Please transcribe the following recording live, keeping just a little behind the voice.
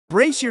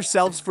Brace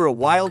yourselves for a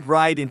wild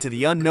ride into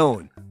the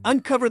unknown.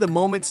 Uncover the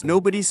moments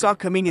nobody saw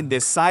coming in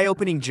this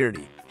eye-opening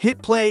journey.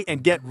 Hit play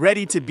and get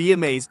ready to be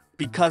amazed,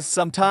 because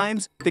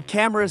sometimes the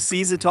camera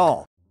sees it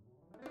all.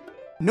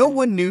 No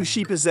one knew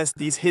she possessed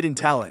these hidden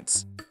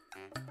talents.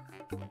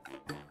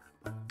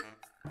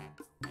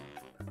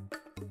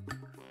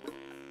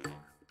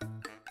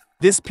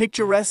 This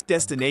picturesque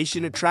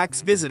destination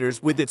attracts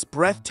visitors with its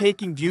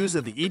breathtaking views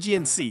of the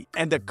Aegean Sea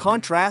and the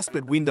contrast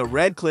between the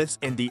red cliffs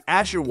and the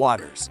azure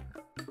waters.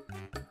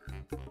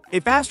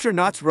 If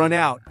astronauts run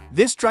out,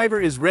 this driver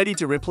is ready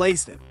to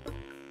replace them.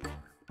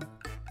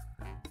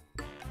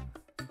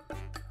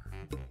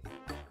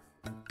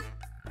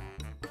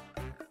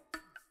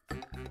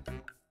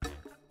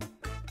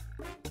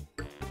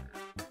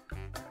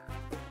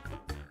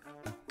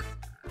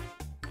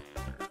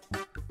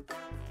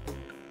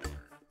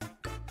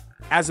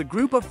 As a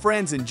group of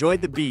friends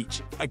enjoyed the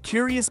beach, a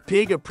curious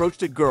pig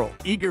approached a girl,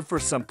 eager for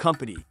some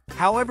company.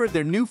 However,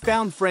 their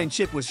newfound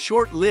friendship was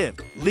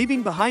short-lived,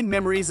 leaving behind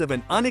memories of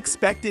an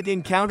unexpected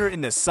encounter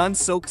in the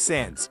sun-soaked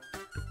sands.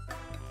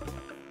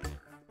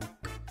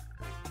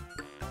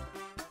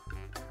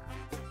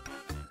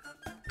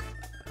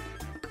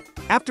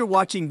 After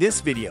watching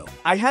this video,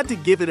 I had to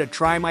give it a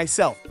try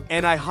myself,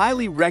 and I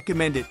highly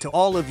recommend it to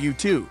all of you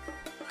too.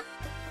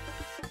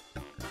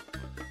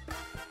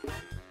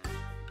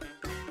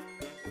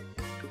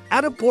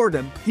 Out of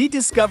boredom, he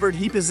discovered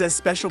he possessed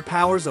special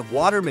powers of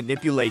water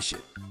manipulation.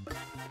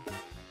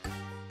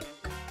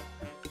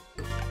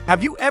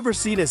 Have you ever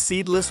seen a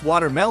seedless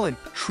watermelon?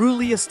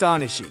 Truly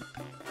astonishing.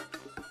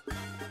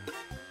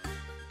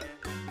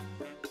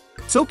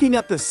 Soaking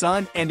up the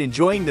sun and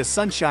enjoying the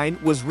sunshine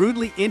was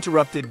rudely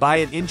interrupted by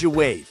an ninja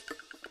wave.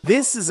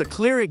 This is a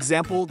clear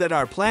example that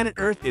our planet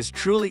Earth is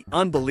truly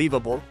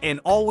unbelievable and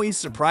always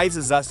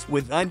surprises us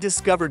with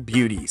undiscovered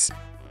beauties.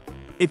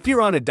 If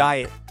you're on a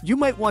diet, you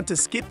might want to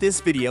skip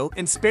this video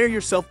and spare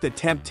yourself the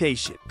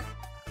temptation.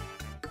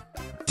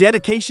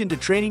 Dedication to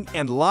training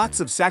and lots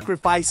of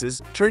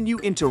sacrifices turn you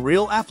into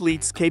real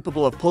athletes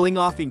capable of pulling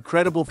off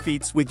incredible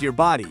feats with your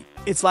body.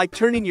 It's like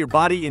turning your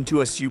body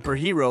into a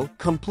superhero,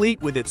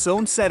 complete with its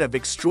own set of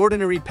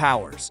extraordinary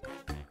powers.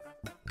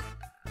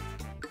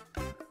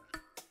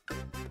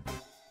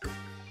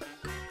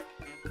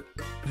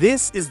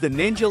 This is the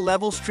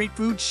ninja-level street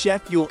food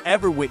chef you'll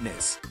ever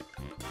witness.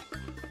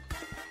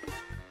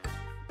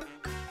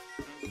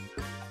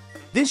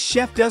 This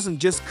chef doesn't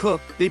just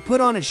cook, they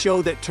put on a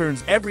show that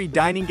turns every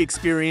dining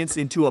experience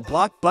into a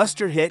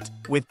blockbuster hit,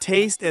 with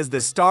taste as the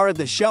star of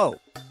the show.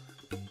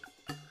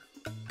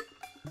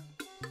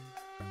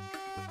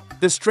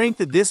 The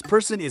strength of this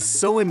person is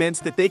so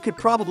immense that they could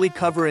probably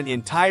cover an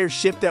entire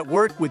shift at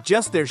work with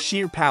just their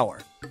sheer power.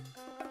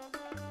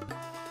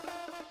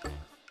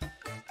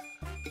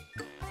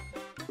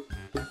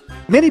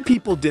 Many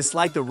people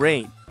dislike the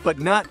rain, but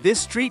not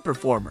this street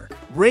performer.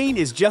 Rain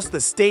is just the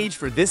stage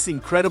for this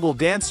incredible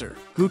dancer,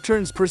 who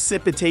turns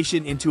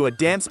precipitation into a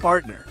dance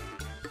partner.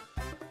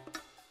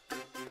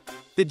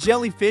 The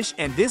jellyfish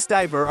and this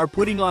diver are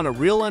putting on a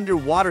real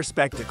underwater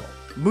spectacle.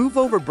 Move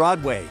over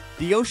Broadway,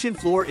 the ocean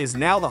floor is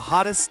now the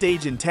hottest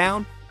stage in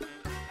town.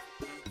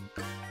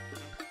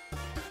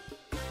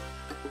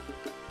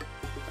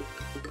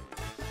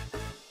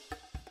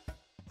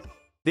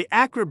 The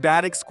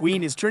acrobatics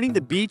queen is turning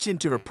the beach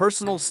into her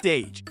personal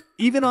stage.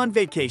 Even on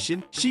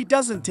vacation, she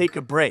doesn't take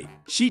a break.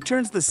 She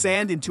turns the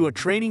sand into a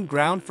training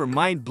ground for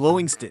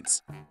mind-blowing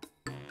stunts.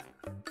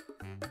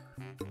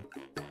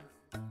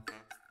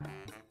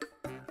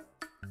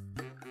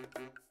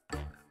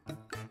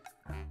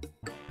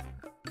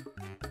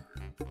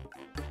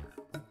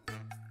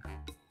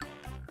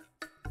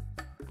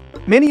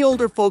 Many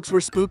older folks were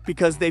spooked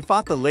because they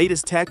thought the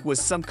latest tech was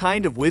some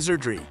kind of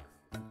wizardry.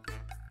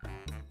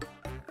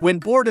 When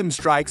boredom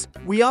strikes,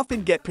 we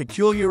often get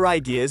peculiar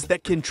ideas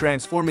that can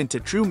transform into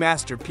true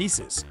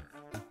masterpieces.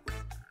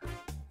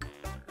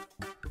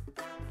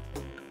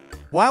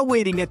 While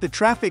waiting at the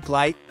traffic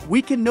light,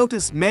 we can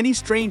notice many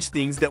strange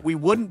things that we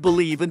wouldn't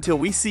believe until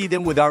we see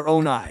them with our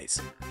own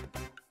eyes.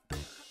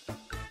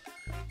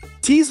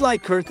 Tease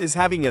like Earth is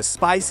having a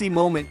spicy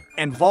moment,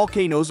 and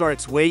volcanoes are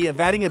its way of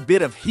adding a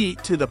bit of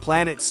heat to the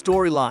planet's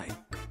storyline.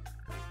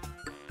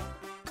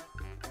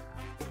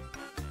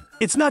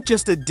 It's not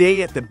just a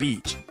day at the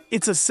beach,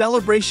 it's a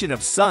celebration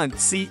of sun,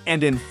 sea,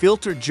 and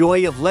unfiltered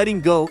joy of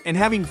letting go and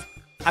having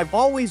fun. I've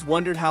always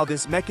wondered how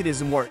this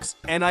mechanism works,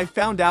 and I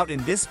found out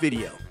in this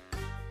video.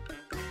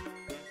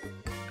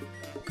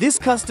 This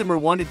customer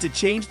wanted to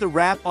change the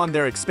wrap on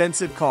their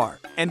expensive car,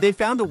 and they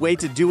found a way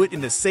to do it in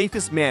the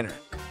safest manner.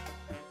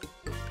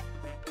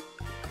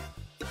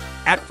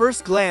 At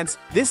first glance,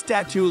 this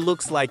tattoo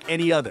looks like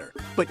any other,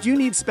 but you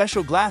need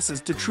special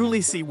glasses to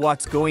truly see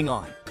what's going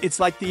on. It's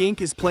like the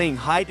ink is playing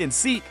hide and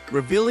seek,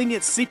 revealing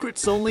its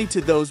secrets only to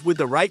those with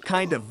the right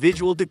kind of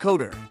visual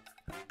decoder.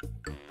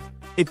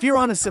 If you're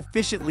on a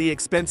sufficiently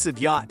expensive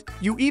yacht,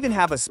 you even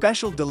have a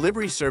special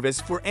delivery service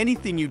for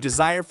anything you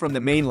desire from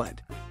the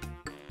mainland.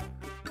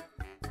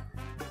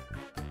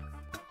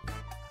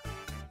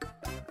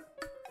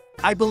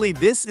 I believe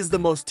this is the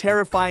most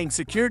terrifying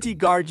security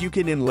guard you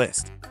can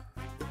enlist.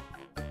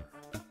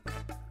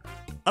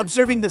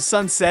 Observing the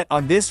sunset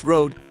on this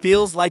road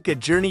feels like a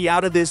journey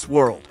out of this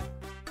world.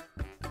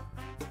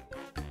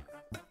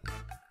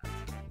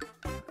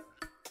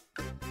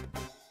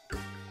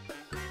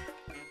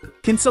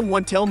 Can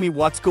someone tell me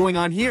what's going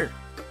on here?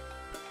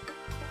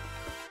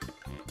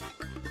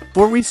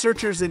 For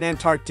researchers in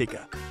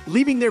Antarctica,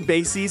 leaving their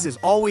bases is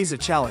always a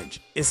challenge,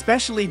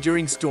 especially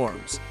during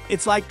storms.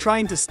 It's like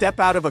trying to step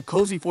out of a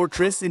cozy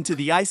fortress into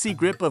the icy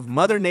grip of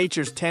Mother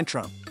Nature's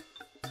tantrum.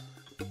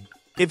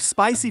 If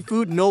spicy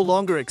food no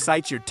longer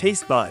excites your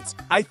taste buds,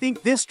 I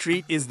think this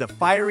treat is the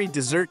fiery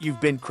dessert you've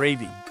been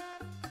craving.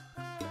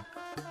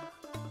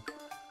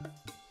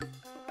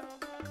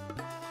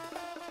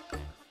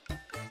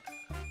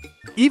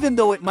 Even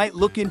though it might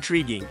look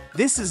intriguing,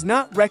 this is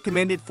not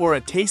recommended for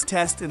a taste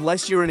test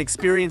unless you're an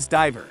experienced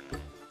diver.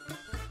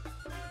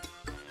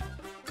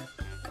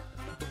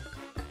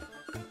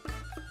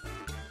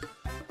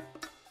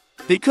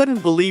 They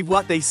couldn't believe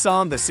what they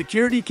saw on the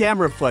security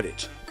camera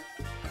footage.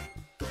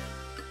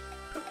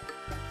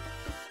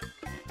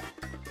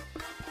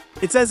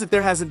 It's as if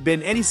there hasn't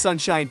been any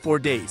sunshine for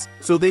days,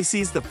 so they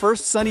seized the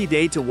first sunny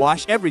day to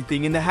wash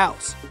everything in the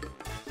house.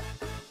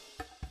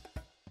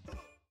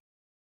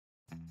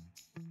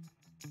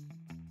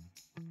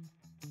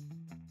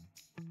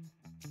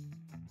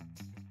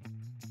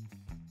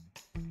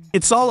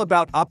 It's all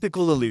about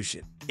optical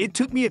illusion. It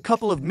took me a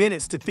couple of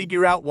minutes to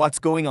figure out what's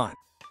going on.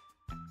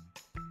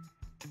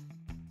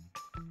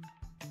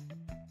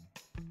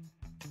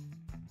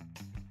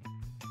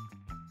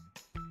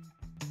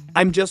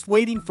 I'm just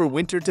waiting for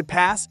winter to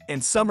pass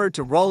and summer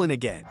to roll in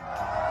again.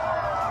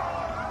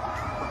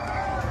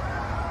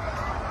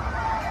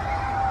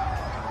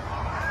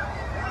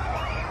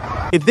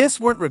 If this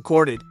weren't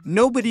recorded,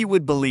 nobody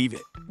would believe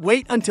it.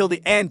 Wait until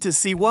the end to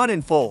see what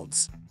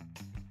unfolds.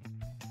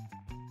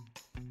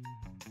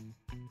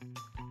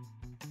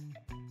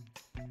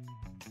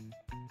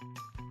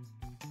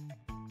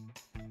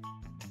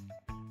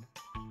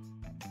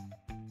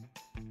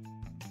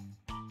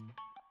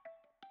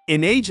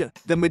 In Asia,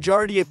 the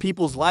majority of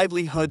people's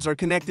livelihoods are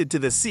connected to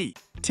the sea.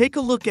 Take a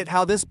look at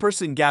how this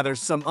person gathers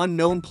some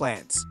unknown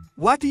plants.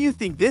 What do you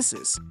think this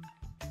is?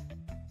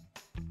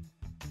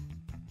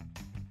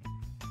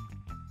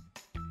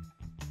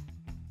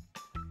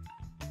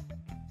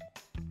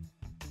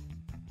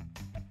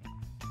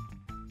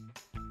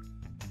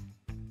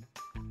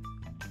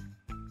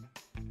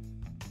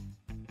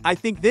 I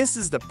think this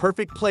is the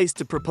perfect place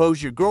to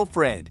propose your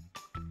girlfriend.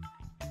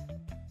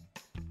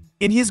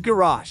 In his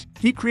garage,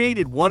 he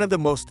created one of the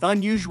most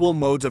unusual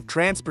modes of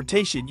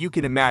transportation you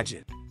can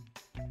imagine.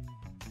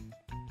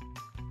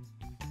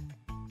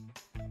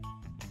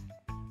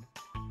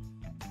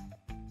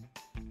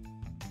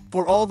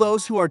 For all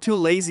those who are too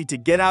lazy to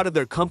get out of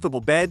their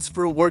comfortable beds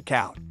for a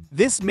workout,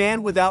 this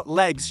man without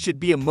legs should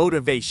be a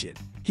motivation.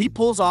 He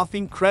pulls off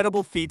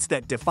incredible feats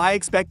that defy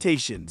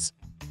expectations.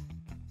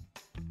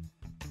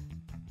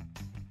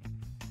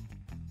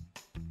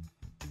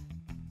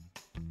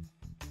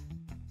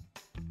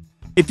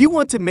 If you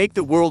want to make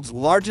the world's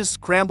largest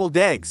scrambled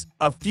eggs,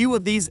 a few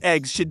of these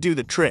eggs should do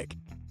the trick.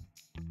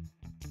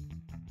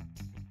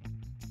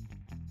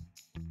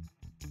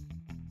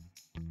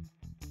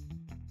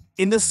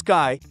 In the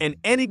sky, an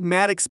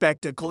enigmatic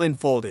spectacle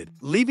unfolded,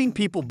 leaving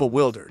people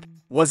bewildered.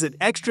 Was it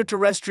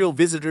extraterrestrial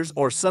visitors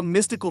or some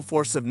mystical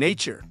force of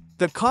nature?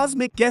 The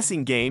cosmic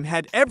guessing game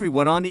had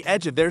everyone on the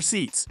edge of their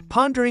seats,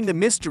 pondering the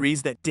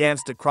mysteries that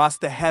danced across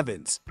the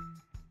heavens.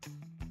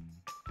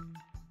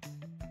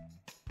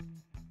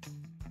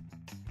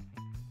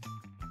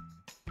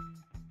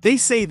 They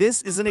say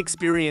this is an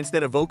experience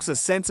that evokes a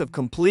sense of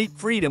complete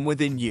freedom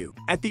within you.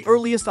 At the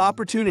earliest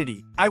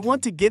opportunity, I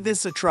want to give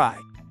this a try.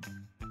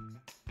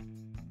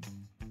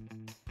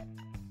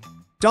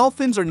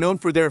 Dolphins are known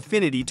for their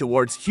affinity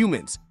towards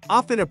humans,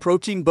 often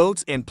approaching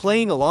boats and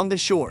playing along the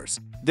shores.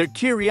 Their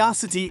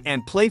curiosity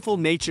and playful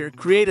nature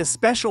create a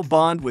special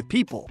bond with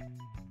people.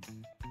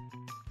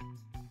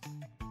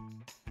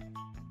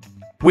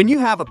 When you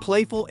have a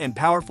playful and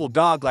powerful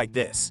dog like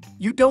this,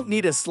 you don't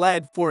need a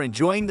sled for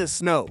enjoying the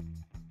snow.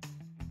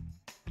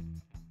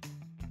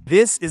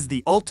 This is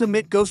the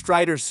ultimate Ghost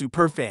Rider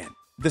superfan.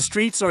 The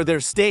streets are their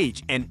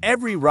stage, and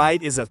every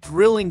ride is a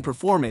thrilling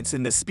performance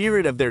in the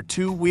spirit of their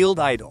two-wheeled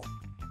idol.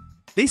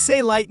 They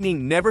say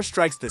lightning never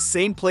strikes the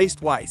same place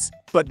twice,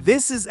 but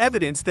this is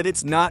evidence that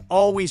it's not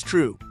always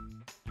true.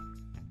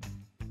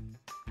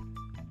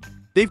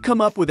 They've come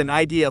up with an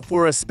idea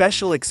for a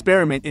special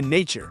experiment in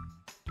nature.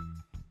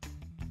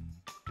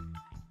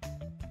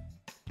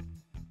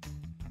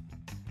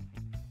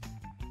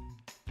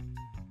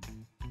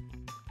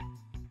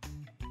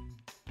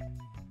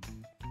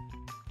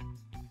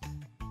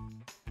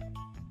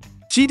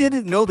 She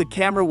didn't know the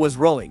camera was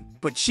rolling,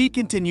 but she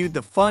continued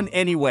the fun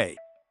anyway.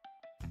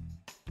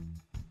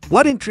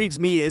 What intrigues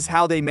me is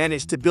how they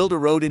managed to build a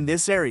road in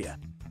this area.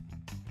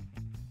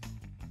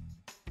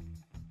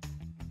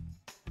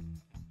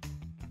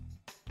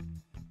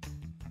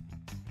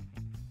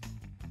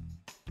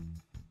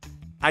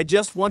 I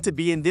just want to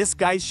be in this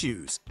guy's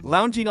shoes,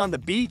 lounging on the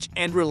beach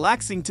and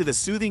relaxing to the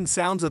soothing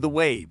sounds of the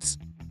waves.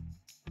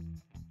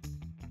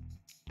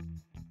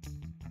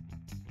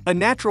 A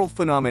natural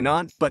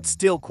phenomenon, but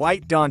still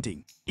quite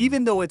daunting.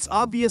 Even though it's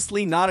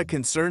obviously not a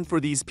concern for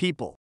these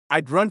people,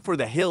 I'd run for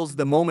the hills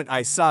the moment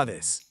I saw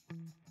this.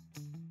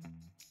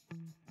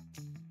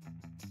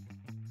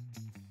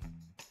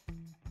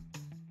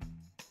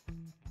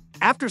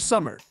 After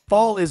summer,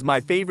 fall is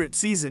my favorite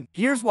season.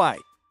 Here's why.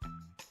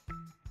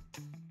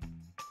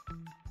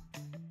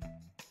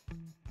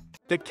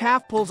 The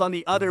calf pulls on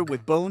the udder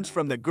with bones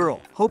from the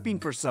girl, hoping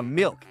for some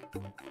milk.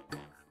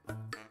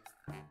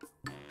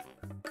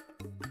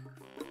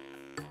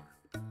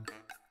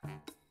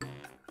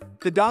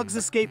 The dog's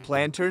escape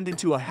plan turned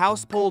into a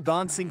house pole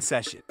dancing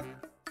session.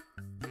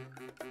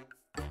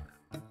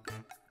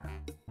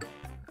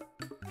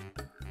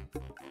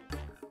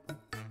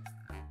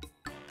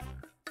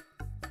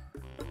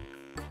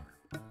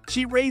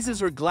 She raises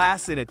her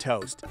glass in a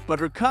toast,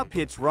 but her cup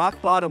hits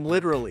rock bottom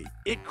literally.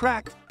 It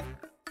cracked.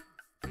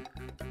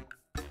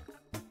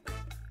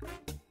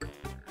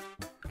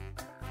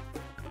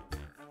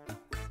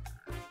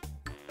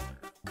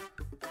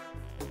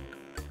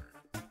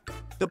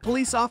 The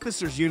police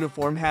officer's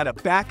uniform had a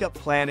backup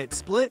plan. It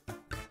split.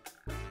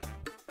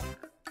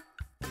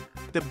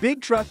 The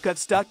big truck got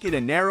stuck in a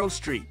narrow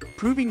street,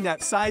 proving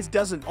that size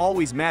doesn't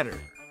always matter.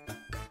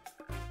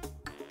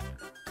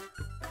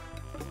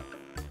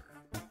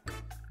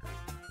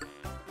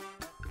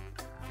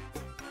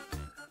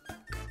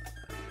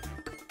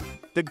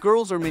 The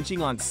girls are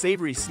munching on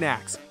savory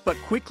snacks, but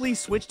quickly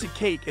switch to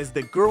cake as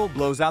the girl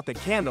blows out the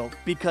candle,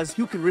 because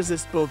who can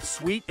resist both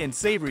sweet and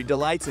savory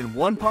delights in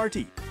one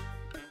party?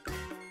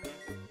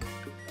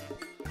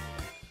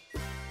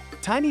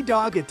 Tiny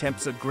dog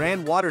attempts a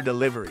grand water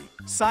delivery.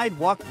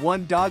 Sidewalk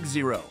 1 Dog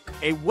 0.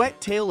 A wet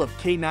tale of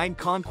canine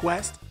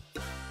conquest.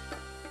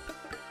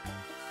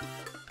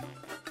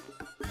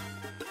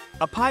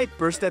 A pipe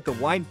burst at the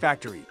wine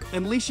factory,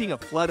 unleashing a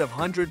flood of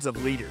hundreds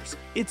of liters.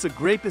 It's a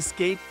grape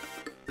escape.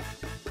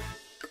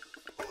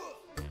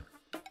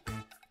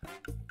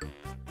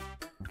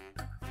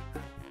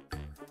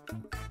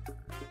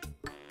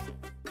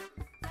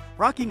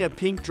 Rocking a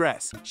pink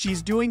dress,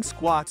 she's doing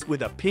squats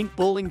with a pink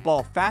bowling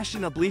ball,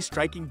 fashionably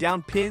striking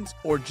down pins,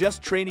 or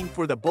just training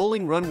for the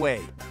bowling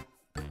runway.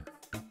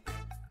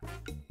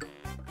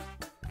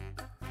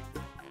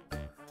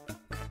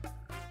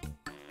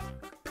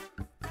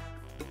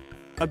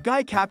 A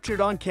guy captured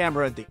on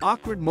camera the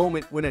awkward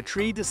moment when a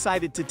tree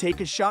decided to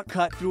take a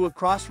shortcut through a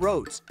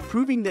crossroads,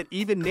 proving that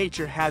even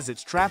nature has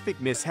its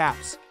traffic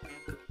mishaps.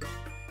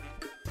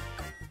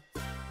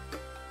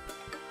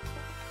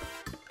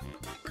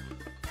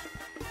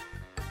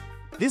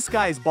 This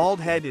guy's bald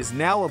head is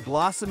now a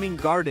blossoming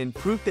garden,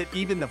 proof that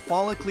even the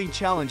follically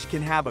challenged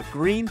can have a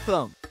green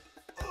thumb.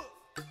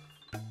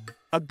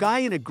 A guy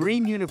in a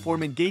green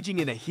uniform engaging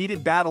in a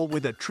heated battle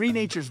with a tree,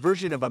 nature's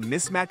version of a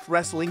mismatched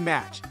wrestling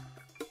match.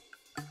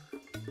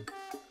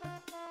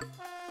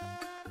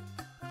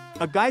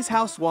 A guy's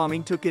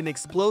housewarming took an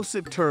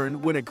explosive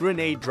turn when a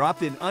grenade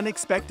dropped in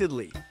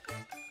unexpectedly.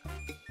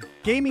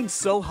 Gaming's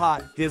so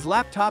hot, his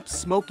laptop's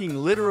smoking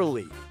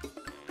literally.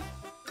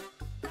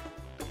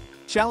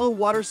 Shallow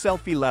water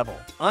selfie level,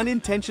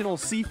 unintentional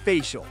sea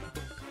facial.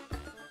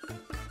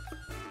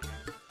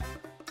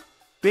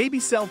 Baby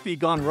selfie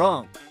gone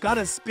wrong,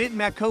 gotta spit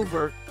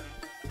makeover.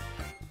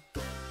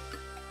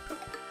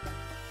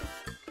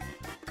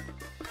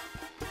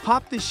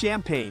 Popped the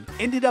champagne,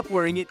 ended up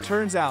wearing it.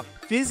 Turns out,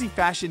 fizzy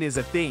fashion is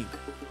a thing.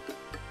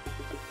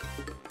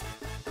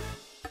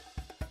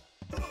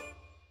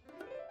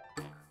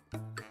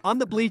 On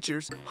the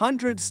bleachers,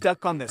 hundreds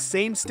stuck on the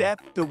same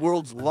step, the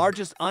world's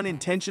largest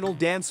unintentional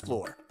dance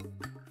floor.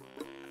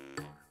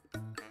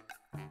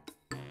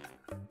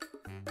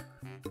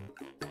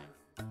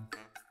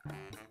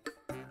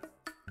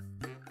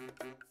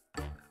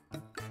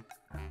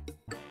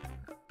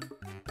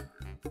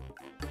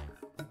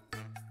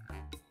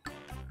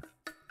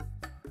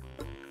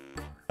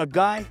 A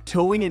guy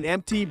towing an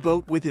empty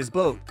boat with his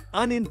boat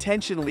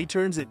unintentionally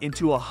turns it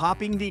into a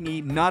hopping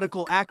dinghy.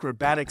 Nautical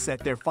acrobatics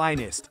at their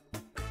finest.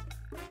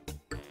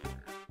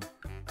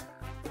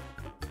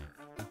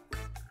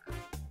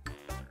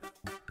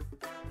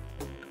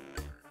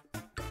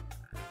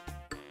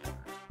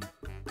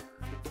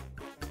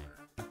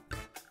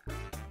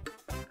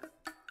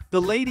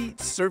 The lady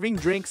serving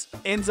drinks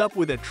ends up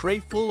with a tray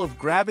full of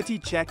gravity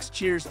checks.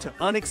 Cheers to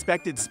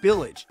unexpected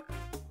spillage.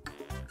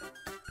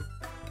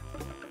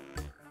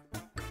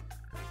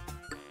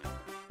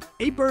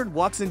 A bird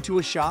walks into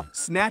a shop,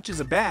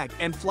 snatches a bag,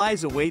 and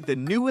flies away. The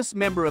newest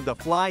member of the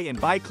Fly and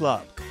Buy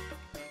Club.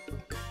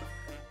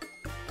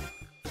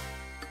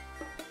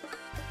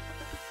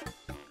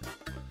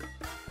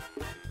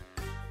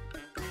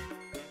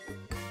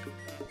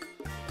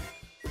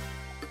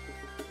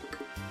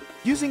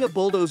 Using a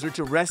bulldozer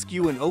to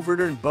rescue an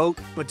overturned boat,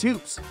 but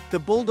oops, the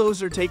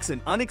bulldozer takes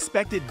an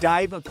unexpected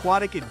dive.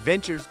 Aquatic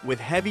adventures with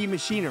heavy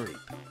machinery.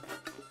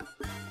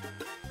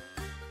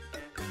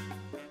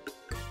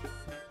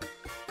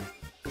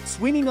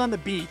 swinging on the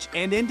beach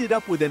and ended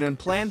up with an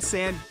unplanned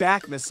sand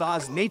back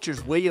massage,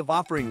 nature's way of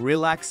offering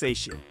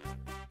relaxation.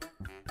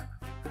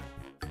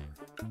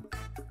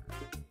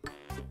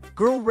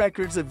 Girl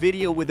records a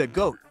video with a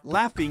goat,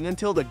 laughing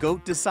until the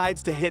goat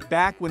decides to hit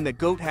back when the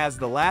goat has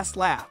the last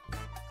laugh.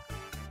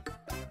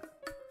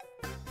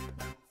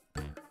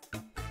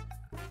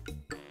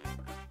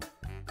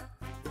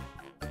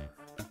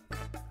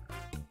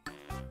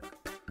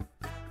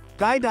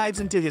 Guy dives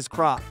into his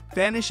crop,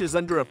 vanishes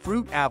under a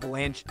fruit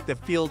avalanche, the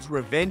field's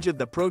revenge of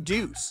the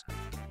produce.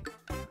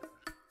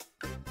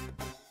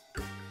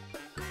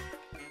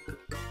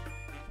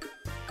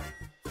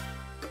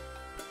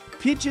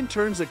 Pigeon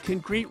turns a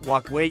concrete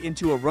walkway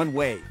into a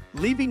runway,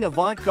 leaving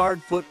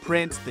avant-garde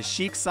footprints, the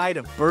chic side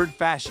of bird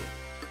fashion.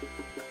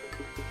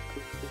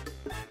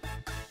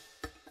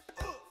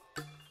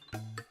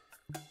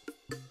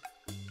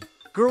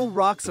 Girl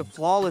rocks a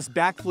flawless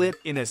backflip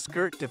in a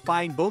skirt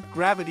defying both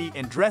gravity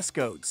and dress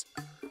codes.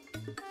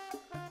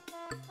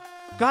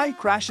 Guy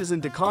crashes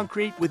into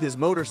concrete with his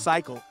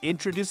motorcycle,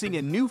 introducing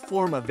a new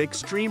form of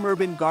extreme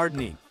urban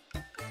gardening.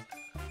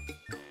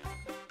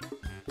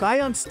 Guy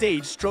on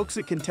stage strokes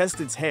a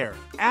contestant's hair,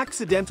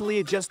 accidentally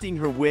adjusting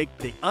her wig,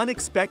 the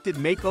unexpected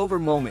makeover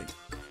moment.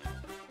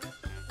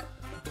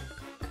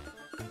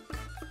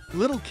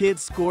 Little kid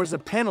scores a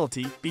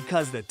penalty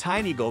because the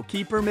tiny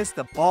goalkeeper missed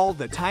the ball,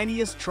 the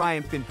tiniest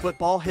triumph in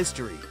football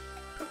history.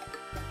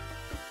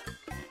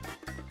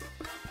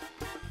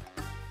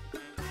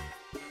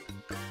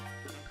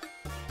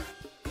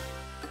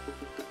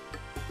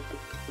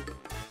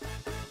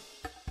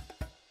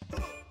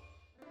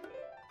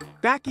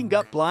 Backing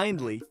up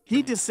blindly,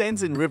 he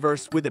descends in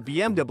reverse with a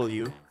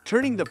BMW,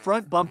 turning the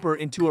front bumper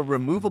into a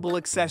removable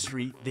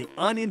accessory, the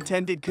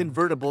unintended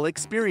convertible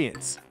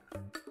experience.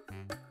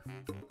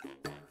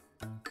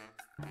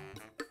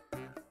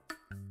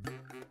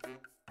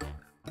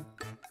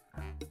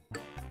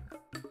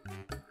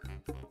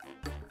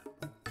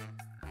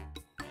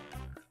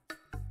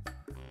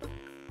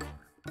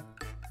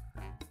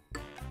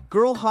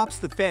 Girl hops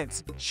the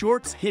fence,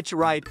 shorts hitch a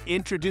ride,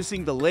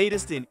 introducing the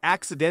latest in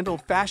accidental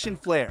fashion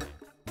flair.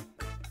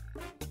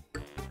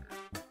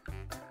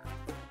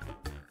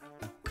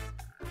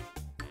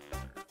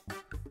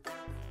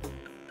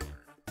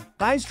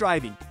 Guy's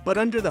driving, but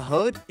under the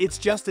hood, it's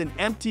just an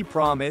empty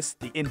promise,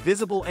 the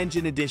Invisible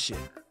Engine Edition.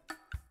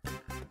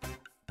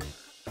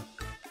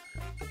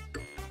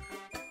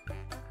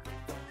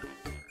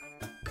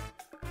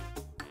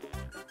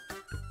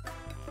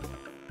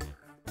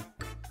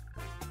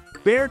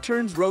 Bear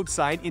turns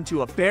roadside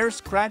into a bear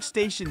scratch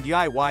station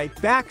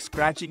DIY, back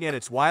scratching at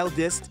its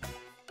wildest.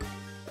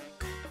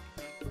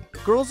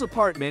 Girl's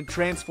apartment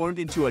transformed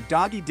into a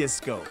doggy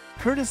disco,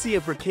 courtesy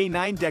of her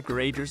canine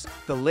decorators,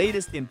 the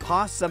latest in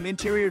possum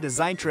interior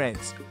design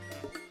trends.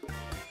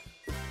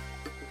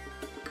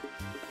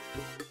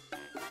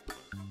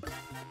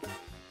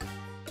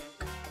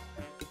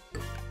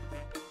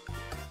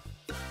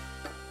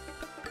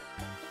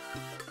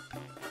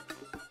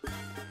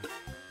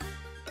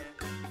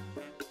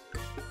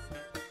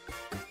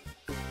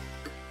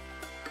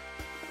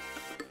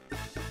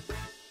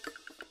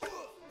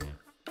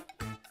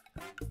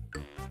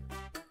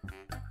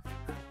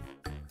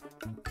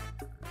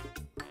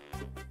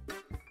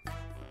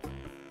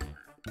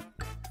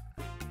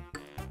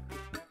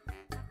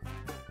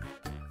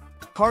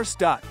 Car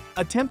stuck.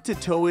 Attempt to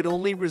tow it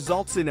only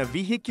results in a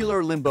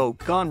vehicular limbo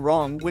gone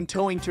wrong when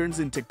towing turns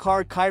into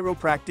car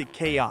chiropractic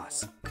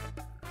chaos.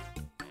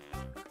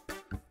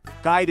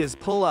 Guy does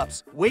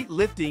pull-ups,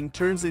 weightlifting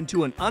turns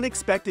into an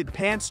unexpected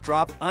pants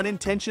drop,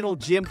 unintentional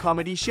gym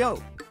comedy show.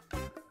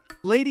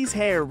 Lady's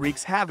hair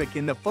wreaks havoc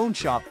in the phone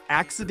shop,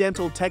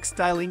 accidental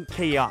textiling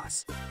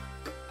chaos.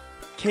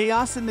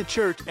 Chaos in the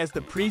church as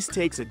the priest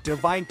takes a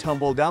divine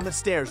tumble down the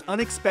stairs,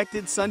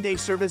 unexpected Sunday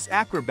service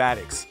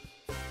acrobatics.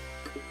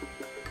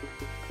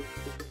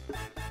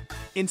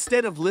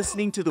 Instead of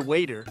listening to the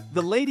waiter,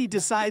 the lady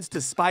decides to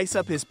spice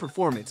up his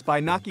performance by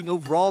knocking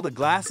over all the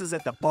glasses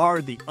at the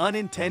bar, the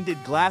unintended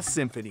glass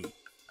symphony.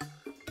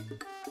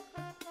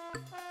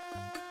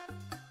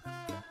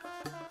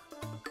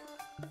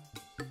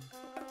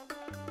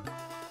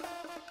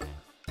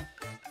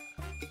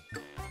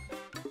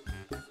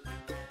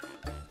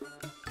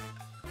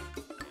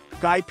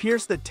 Guy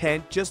pierced the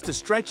tent just to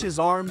stretch his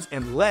arms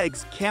and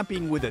legs,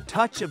 camping with a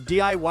touch of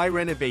DIY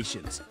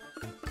renovations.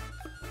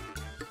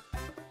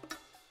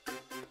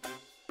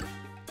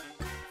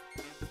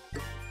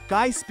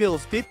 Guy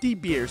spills 50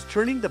 beers,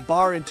 turning the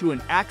bar into an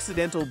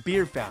accidental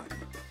beer fountain.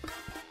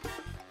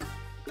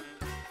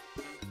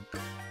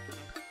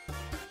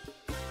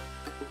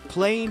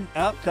 Plane,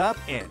 up,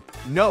 and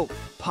no.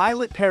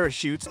 Pilot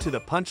parachutes to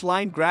the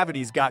punchline,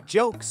 gravity's got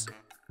jokes.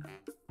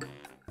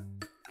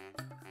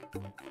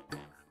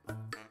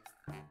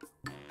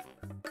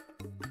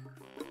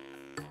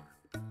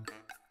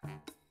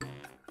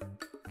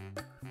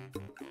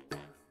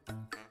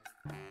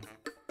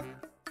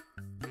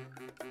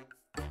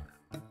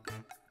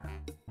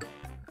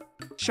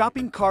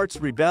 Shopping carts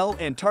rebel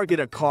and target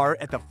a car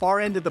at the far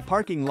end of the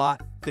parking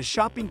lot, the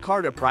shopping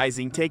cart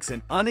uprising takes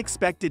an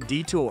unexpected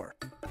detour.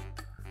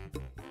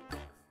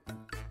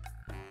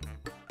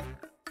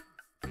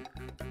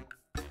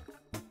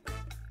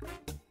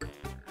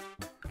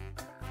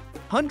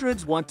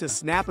 Hundreds want to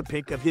snap a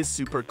pic of his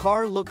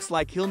supercar. Looks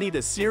like he'll need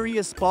a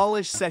serious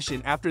polish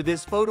session after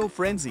this photo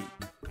frenzy.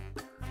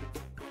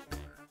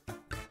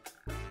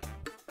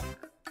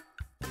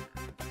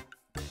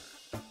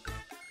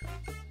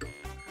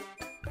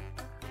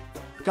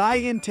 Guy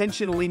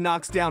intentionally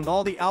knocks down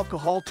all the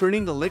alcohol,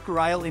 turning the liquor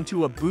aisle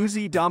into a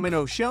boozy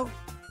domino show.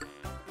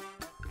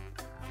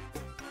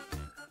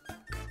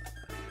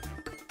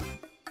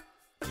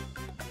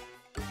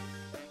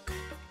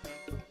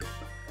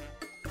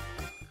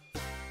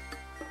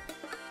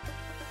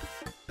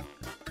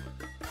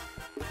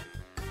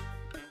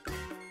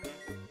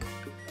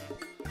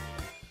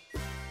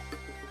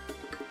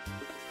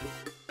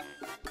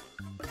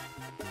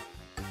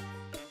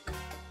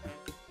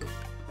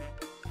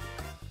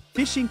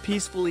 Fishing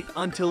peacefully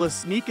until a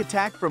sneak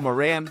attack from a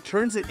ram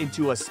turns it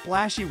into a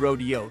splashy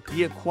rodeo,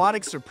 the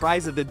aquatic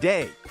surprise of the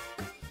day.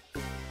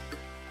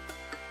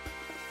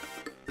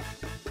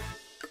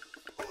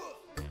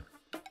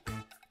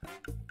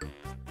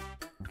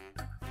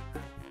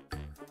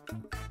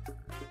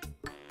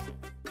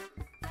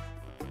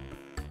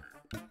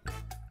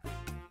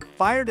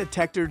 Fire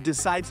detector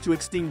decides to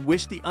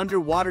extinguish the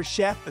underwater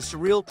chef, a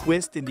surreal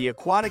twist in the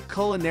aquatic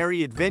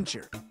culinary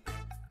adventure.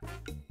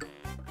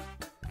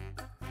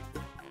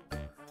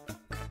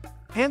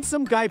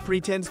 Handsome guy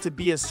pretends to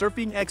be a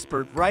surfing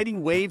expert,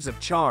 riding waves of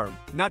charm,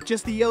 not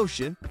just the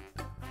ocean.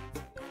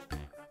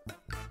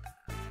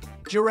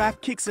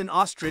 Giraffe kicks an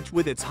ostrich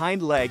with its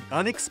hind leg,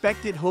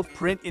 unexpected hoof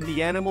print in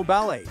the animal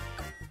ballet.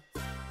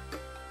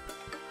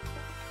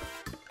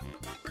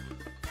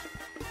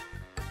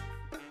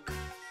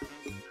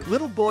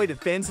 Little boy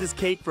defends his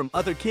cake from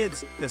other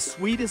kids, the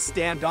sweetest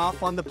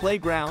standoff on the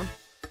playground.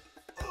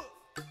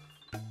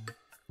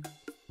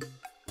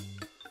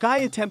 Guy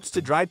attempts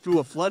to drive through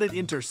a flooded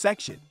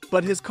intersection,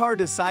 but his car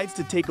decides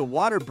to take a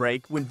water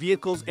break when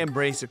vehicles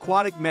embrace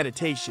aquatic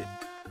meditation.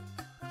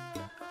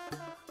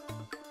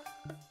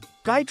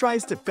 Guy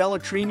tries to fell a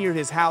tree near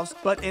his house,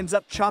 but ends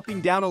up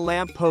chopping down a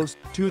lamp post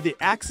to the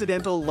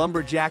accidental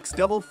lumberjacks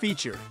double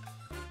feature.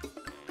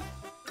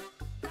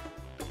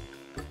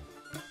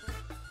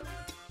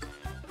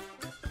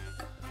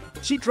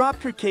 She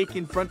dropped her cake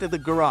in front of the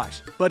garage,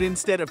 but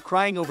instead of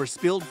crying over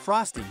spilled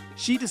frosting,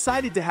 she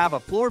decided to have a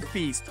floor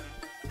feast.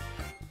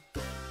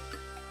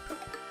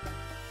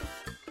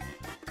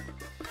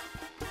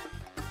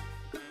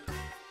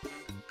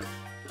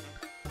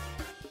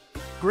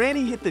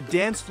 Granny hit the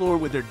dance floor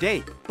with her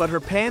date, but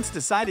her pants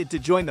decided to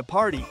join the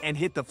party and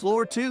hit the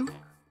floor too.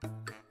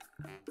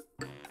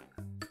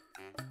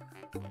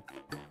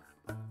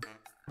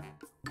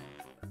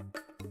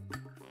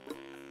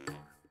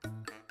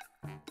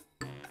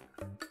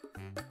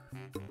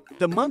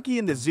 The monkey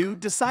in the zoo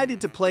decided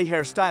to play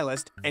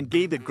hairstylist and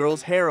gave the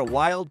girl's hair a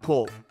wild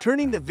pull,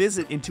 turning the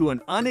visit into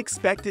an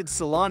unexpected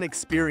salon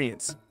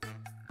experience.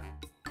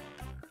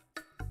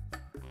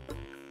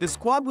 The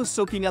squad was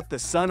soaking up the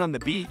sun on the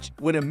beach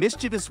when a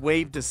mischievous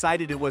wave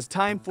decided it was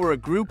time for a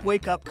group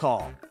wake-up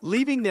call,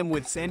 leaving them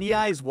with sandy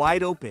eyes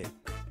wide open.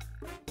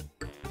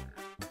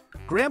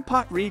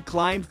 Grandpa Reed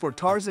climbed for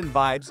Tarzan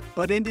vibes,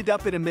 but ended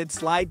up in a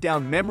mid-slide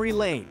down memory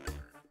lane.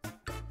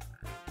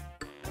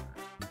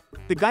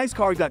 The guy's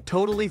car got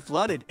totally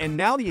flooded, and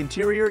now the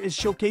interior is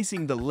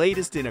showcasing the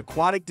latest in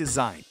aquatic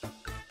design.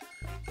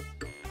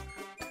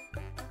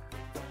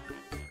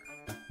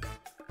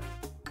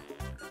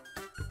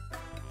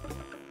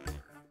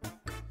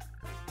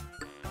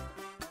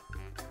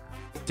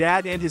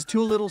 Dad and his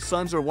two little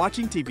sons are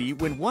watching TV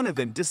when one of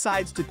them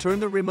decides to turn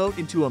the remote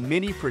into a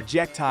mini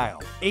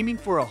projectile, aiming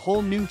for a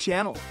whole new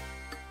channel.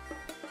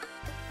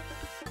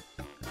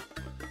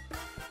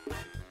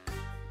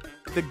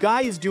 The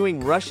guy is doing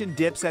Russian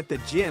dips at the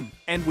gym,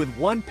 and with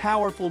one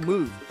powerful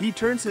move, he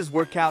turns his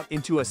workout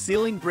into a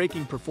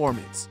ceiling-breaking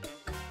performance.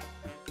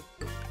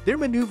 They're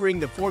maneuvering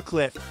the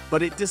forklift,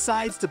 but it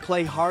decides to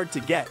play hard to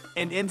get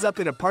and ends up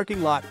in a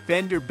parking lot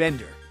fender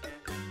bender.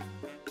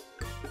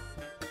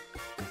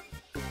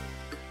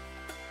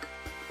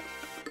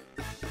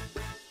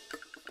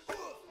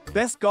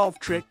 Best golf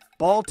trick,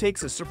 ball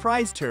takes a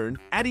surprise turn,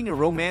 adding a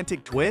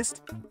romantic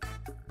twist.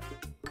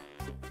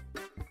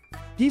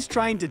 He's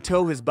trying to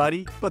tow his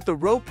buddy, but the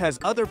rope has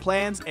other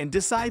plans and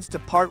decides to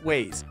part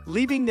ways,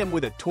 leaving them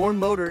with a torn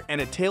motor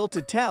and a tale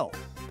to tell.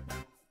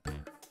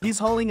 He's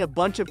hauling a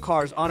bunch of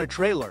cars on a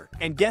trailer,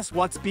 and guess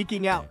what's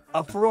peeking out?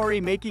 A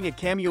Ferrari making a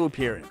cameo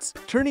appearance,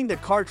 turning the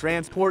car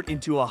transport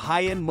into a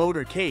high-end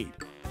motorcade.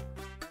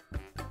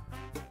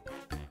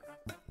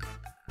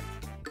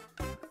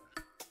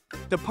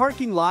 The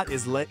parking lot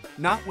is lit,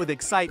 not with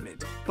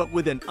excitement, but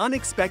with an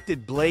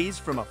unexpected blaze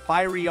from a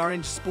fiery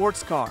orange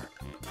sports car.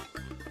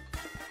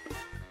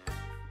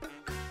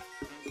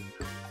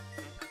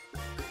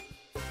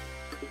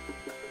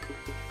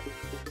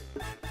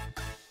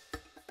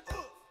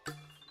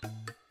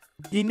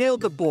 He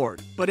nailed the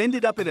board, but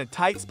ended up in a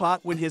tight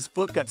spot when his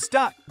foot got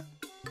stuck.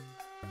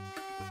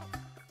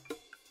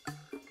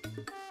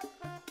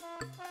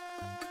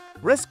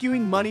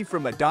 Rescuing money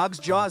from a dog's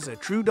jaws, a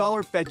true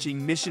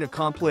dollar-fetching mission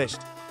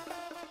accomplished.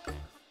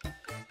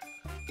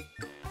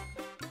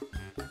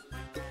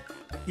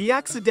 He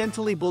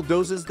accidentally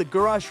bulldozes the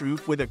garage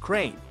roof with a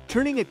crane,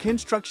 turning a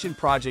construction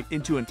project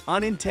into an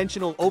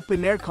unintentional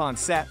open-air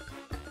concept.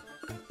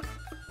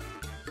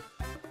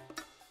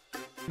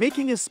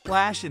 Making a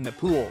splash in the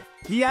pool,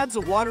 he adds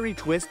a watery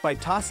twist by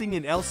tossing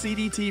an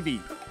LCD TV.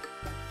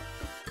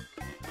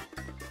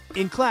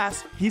 In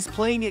class, he's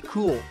playing it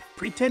cool,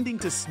 pretending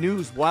to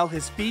snooze while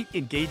his feet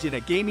engage in a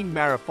gaming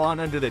marathon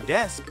under the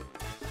desk.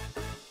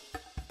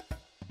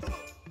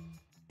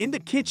 In the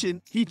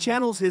kitchen, he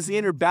channels his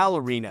inner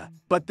ballerina,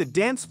 but the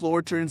dance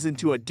floor turns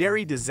into a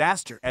dairy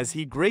disaster as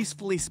he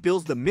gracefully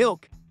spills the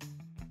milk.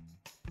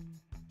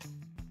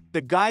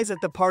 The guys at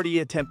the party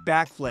attempt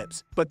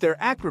backflips, but their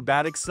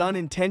acrobatics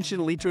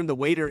unintentionally turn the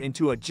waiter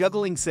into a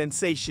juggling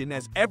sensation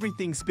as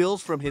everything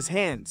spills from his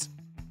hands.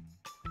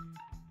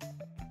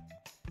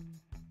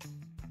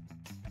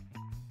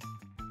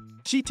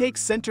 She takes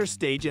center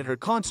stage at her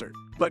concert,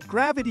 but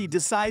gravity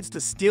decides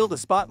to steal the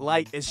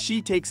spotlight as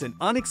she takes an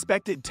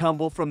unexpected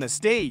tumble from the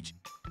stage.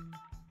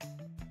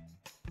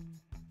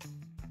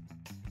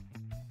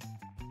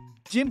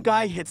 Gym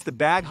guy hits the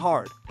bag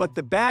hard, but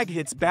the bag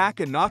hits back,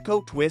 a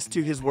knockout twist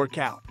to his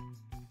workout.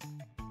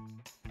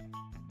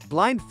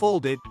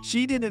 Blindfolded,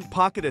 she didn't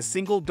pocket a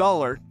single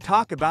dollar.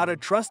 Talk about a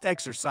trust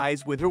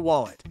exercise with her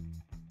wallet.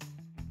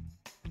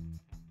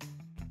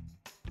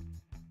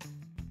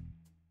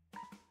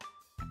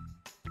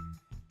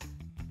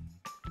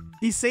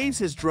 He saves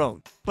his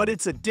drone, but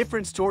it's a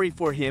different story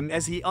for him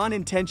as he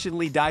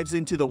unintentionally dives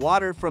into the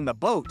water from the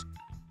boat.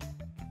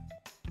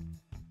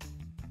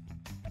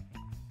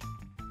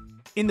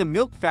 In the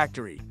milk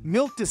factory,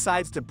 Milk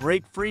decides to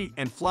break free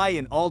and fly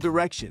in all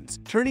directions,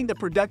 turning the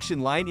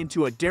production line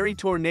into a dairy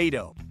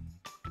tornado.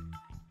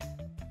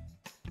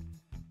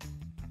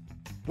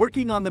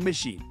 Working on the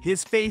machine,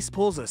 his face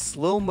pulls a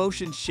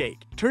slow-motion shake,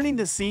 turning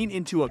the scene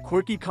into a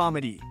quirky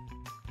comedy.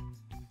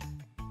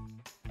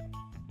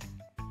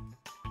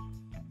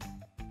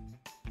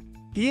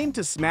 He aimed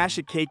to smash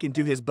a cake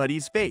into his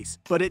buddy's face,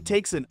 but it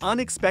takes an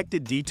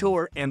unexpected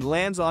detour and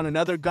lands on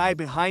another guy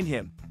behind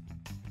him.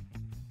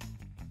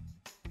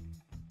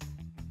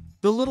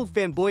 The little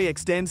fanboy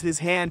extends his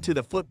hand to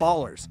the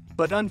footballers,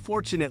 but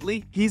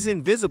unfortunately, he's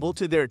invisible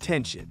to their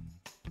attention.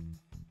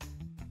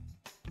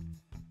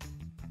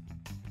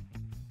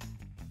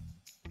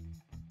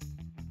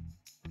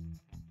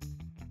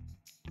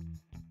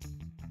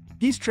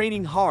 He's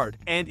training hard,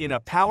 and in a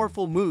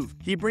powerful move,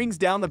 he brings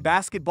down the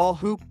basketball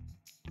hoop.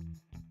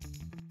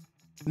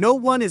 No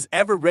one is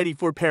ever ready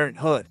for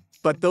parenthood,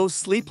 but those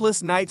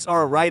sleepless nights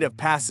are a rite of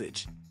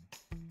passage.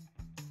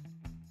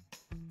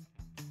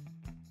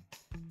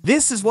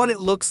 This is what it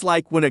looks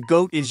like when a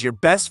goat is your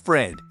best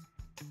friend.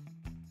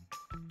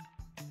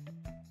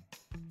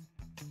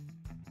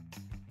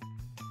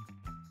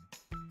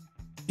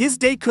 His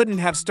day couldn't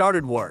have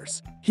started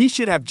worse. He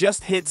should have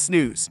just hit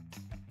snooze.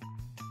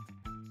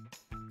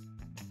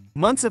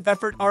 Months of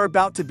effort are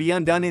about to be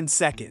undone in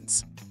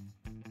seconds.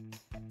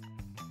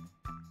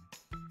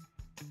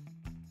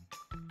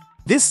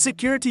 This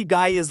security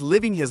guy is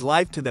living his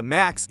life to the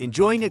max,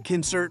 enjoying a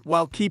concert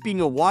while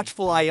keeping a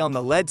watchful eye on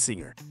the lead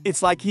singer.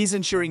 It's like he's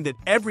ensuring that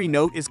every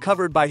note is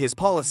covered by his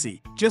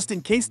policy, just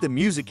in case the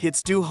music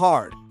hits too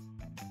hard.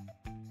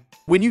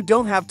 When you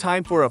don't have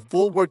time for a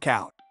full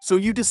workout, so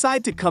you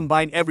decide to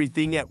combine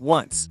everything at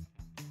once.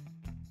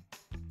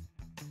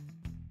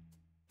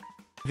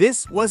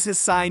 This was his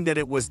sign that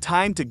it was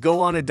time to go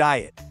on a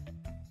diet.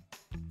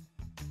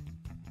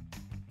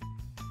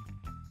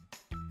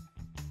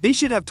 They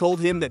should have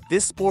told him that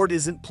this sport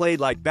isn't played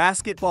like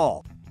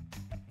basketball.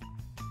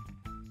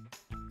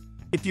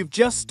 If you've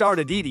just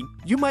started eating,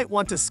 you might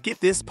want to skip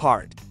this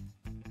part.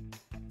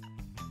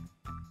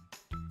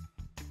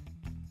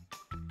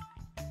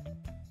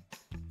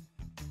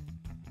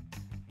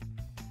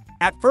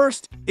 At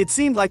first, it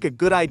seemed like a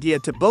good idea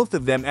to both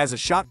of them as a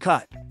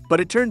shortcut,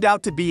 but it turned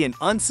out to be an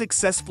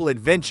unsuccessful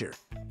adventure.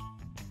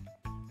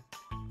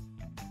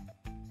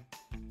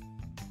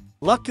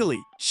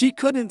 Luckily, she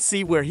couldn't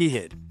see where he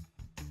hid.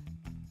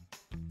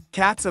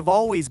 Cats have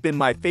always been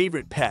my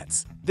favorite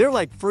pets. They're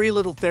like free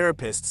little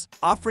therapists,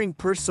 offering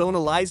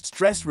personalized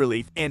stress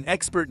relief and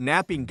expert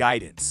napping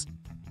guidance.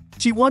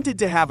 She wanted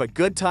to have a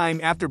good time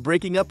after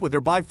breaking up with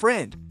her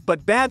boyfriend,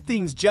 but bad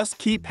things just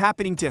keep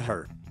happening to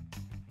her.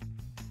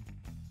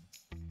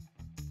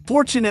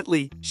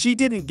 Fortunately, she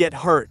didn't get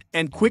hurt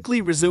and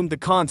quickly resumed the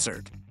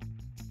concert.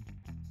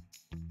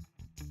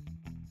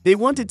 They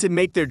wanted to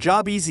make their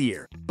job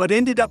easier, but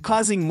ended up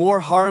causing more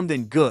harm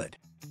than good.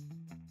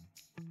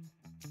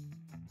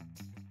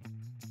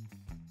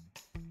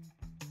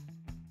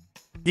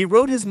 He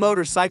rode his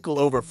motorcycle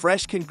over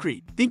fresh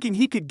concrete, thinking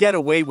he could get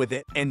away with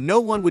it and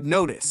no one would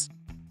notice.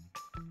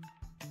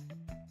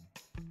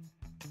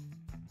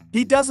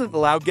 He doesn't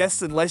allow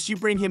guests unless you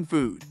bring him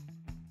food.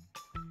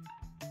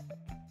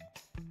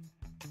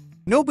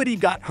 Nobody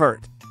got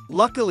hurt.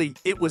 Luckily,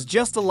 it was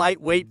just a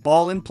lightweight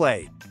ball in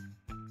play.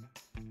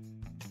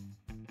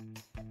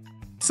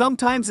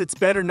 Sometimes it's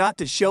better not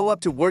to show up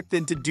to work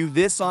than to do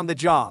this on the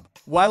job.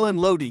 While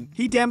unloading,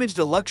 he damaged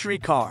a luxury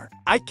car.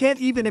 I can't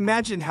even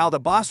imagine how the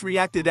boss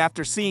reacted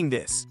after seeing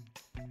this.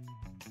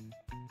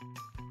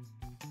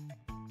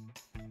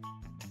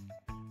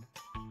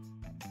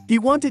 He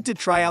wanted to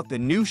try out the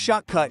new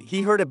shortcut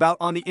he heard about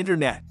on the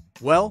internet.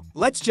 Well,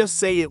 let's just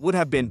say it would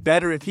have been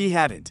better if he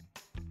hadn't.